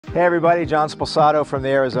Hey everybody, John Sposato from the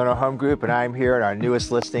Arizona Home Group, and I'm here at our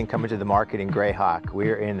newest listing coming to the market in Grayhawk.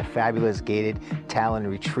 We're in the fabulous gated Talon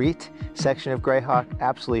Retreat section of Grayhawk.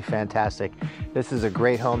 Absolutely fantastic. This is a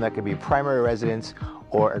great home that could be primary residence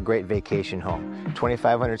or a great vacation home.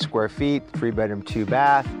 2,500 square feet, 3-bedroom,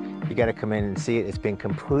 2-bath. You gotta come in and see it. It's been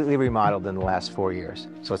completely remodeled in the last 4 years.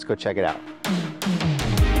 So let's go check it out.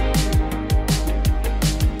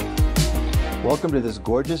 Welcome to this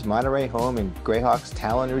gorgeous Monterey home in Grayhawk's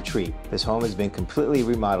Talon Retreat. This home has been completely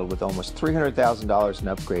remodeled with almost $300,000 in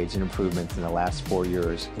upgrades and improvements in the last 4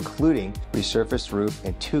 years, including resurfaced roof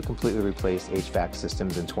and 2 completely replaced HVAC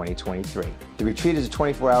systems in 2023. The Retreat is a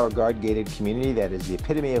 24-hour guard-gated community that is the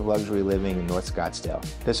epitome of luxury living in North Scottsdale.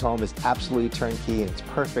 This home is absolutely turnkey and it's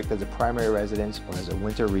perfect as a primary residence or as a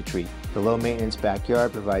winter retreat. The low-maintenance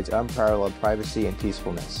backyard provides unparalleled privacy and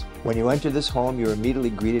peacefulness. When you enter this home, you're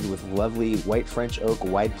immediately greeted with lovely white French oak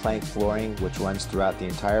wide plank flooring, which runs throughout the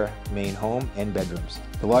entire main home and bedrooms.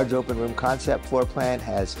 The large open room concept floor plan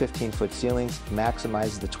has 15-foot ceilings,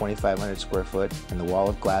 maximizes the 2,500 square foot, and the wall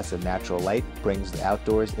of glass of natural light brings the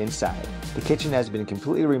outdoors inside. The kitchen has been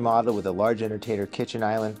completely remodeled with a large entertainer kitchen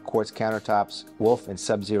island, quartz countertops, Wolf and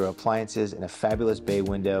Sub-Zero appliances, and a fabulous bay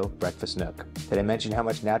window breakfast nook. Did I mention how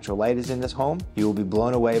much natural light is in this home? You will be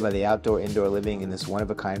blown away by the outdoor-indoor living in this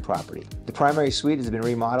one-of-a-kind property. The primary suite has been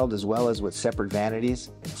remodeled as well as with separate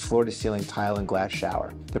vanities and a floor-to-ceiling tile and glass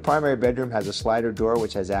shower. The primary bedroom has a slider door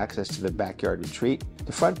which has access to the backyard retreat.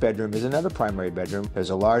 The front bedroom is another primary bedroom. There's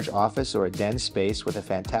a large office or a den space with a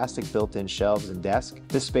fantastic built-in shelves and desk.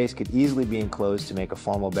 This space could easily be enclosed to make a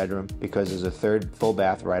formal bedroom because there's a third full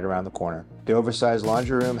bath right around the corner. The oversized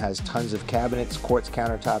laundry room has tons of cabinets, quartz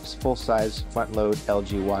countertops, full-size front-load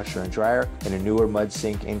LG washer and dryer, and a newer mud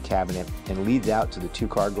sink and cabinet, and leads out to the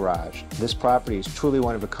 2-car garage. This property is truly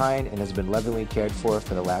one of a kind and has been lovingly cared for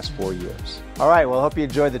the last 4 years. All right, well, I hope you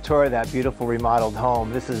enjoyed the tour of that beautiful remodeled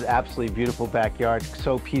home. This is absolutely beautiful backyard,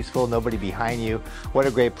 so peaceful, nobody behind you. What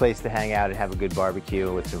a great place to hang out and have a good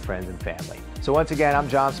barbecue with some friends and family. So once again, I'm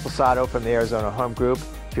John Sposato from the Arizona Home Group.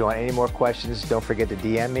 If you want any more questions, don't forget to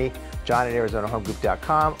DM me,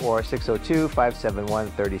 john@arizonahomegroup.com or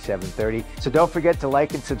 602-571-3730. So don't forget to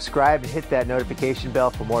like and subscribe and hit that notification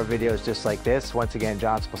bell for more videos just like this. Once again,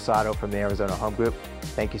 John Sposato from the Arizona Home Group.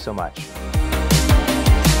 Thank you so much.